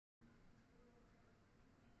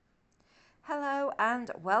Hello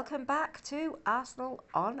and welcome back to Arsenal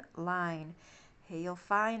Online. Here you'll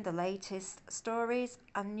find the latest stories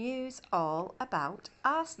and news all about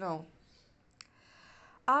Arsenal.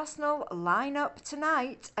 Arsenal line up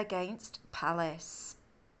tonight against Palace.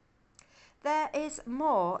 There is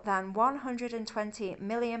more than £120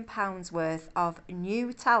 million worth of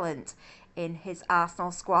new talent in his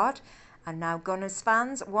Arsenal squad, and now Gunners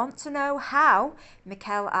fans want to know how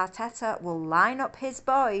Mikel Arteta will line up his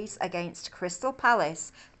boys against Crystal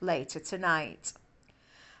Palace later tonight.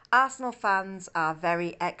 Arsenal fans are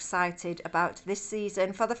very excited about this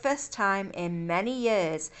season for the first time in many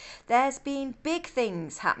years. There's been big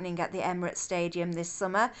things happening at the Emirates Stadium this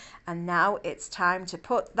summer, and now it's time to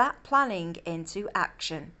put that planning into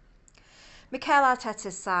action. Mikel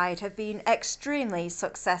Arteta's side have been extremely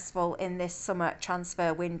successful in this summer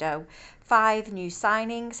transfer window. 5 new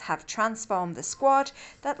signings have transformed the squad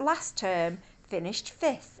that last term finished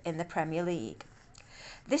 5th in the Premier League.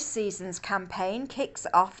 This season's campaign kicks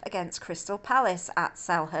off against Crystal Palace at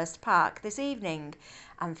Selhurst Park this evening,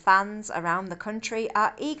 and fans around the country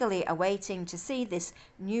are eagerly awaiting to see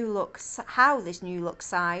how this new look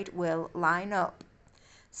side will line up.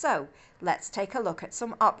 So let's take a look at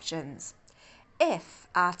some options. If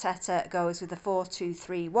Arteta goes with a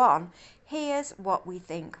 4-2-3-1, here's what we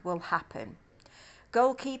think will happen.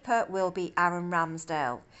 Goalkeeper will be Aaron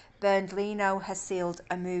Ramsdale. Bernd Leno has sealed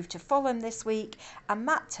a move to Fulham this week, and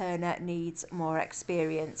Matt Turner needs more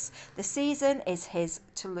experience. The season is his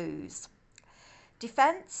to lose.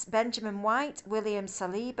 Defence: Benjamin White, William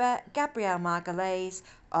Saliba, Gabriel Magalhaes,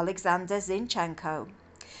 Alexander Zinchenko.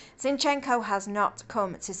 Zinchenko has not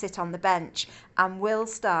come to sit on the bench and will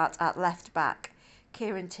start at left back.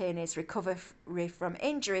 Kieran Tierney's recovery from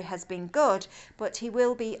injury has been good, but he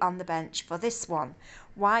will be on the bench for this one.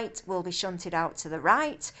 White will be shunted out to the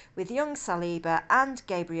right, with young Saliba and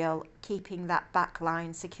Gabriel keeping that back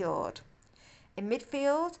line secured. In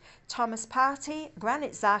midfield, Thomas Partey,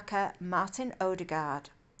 Granit Xhaka, Martin Odegaard.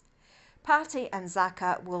 Partey and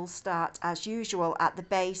Xhaka will start as usual at the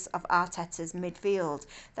base of Arteta's midfield.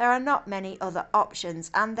 There are not many other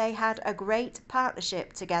options, and they had a great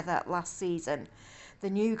partnership together last season. The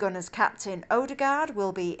new Gunners captain Odegaard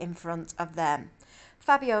will be in front of them.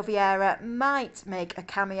 Fabio Vieira might make a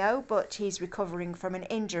cameo, but he's recovering from an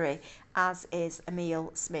injury, as is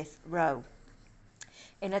Emile Smith-Rowe.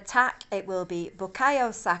 In attack, it will be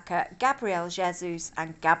Bukayo Saka, Gabriel Jesus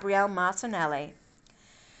and Gabriel Martinelli.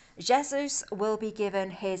 Jesus will be given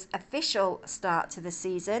his official start to the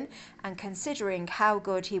season, and considering how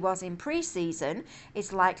good he was in pre-season,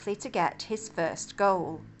 is likely to get his first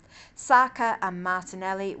goal. Saka and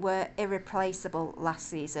Martinelli were irreplaceable last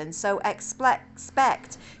season, so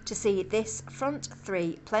expect to see this front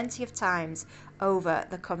three plenty of times over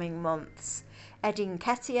the coming months. Eddie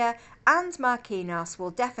Nketiah and Marquinhos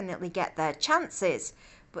will definitely get their chances,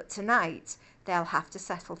 but tonight they'll have to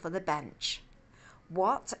settle for the bench.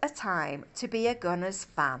 What a time to be a Gunners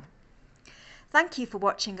fan. Thank you for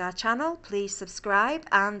watching our channel. Please subscribe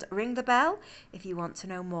and ring the bell if you want to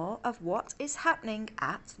know more of what is happening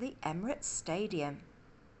at the Emirates Stadium.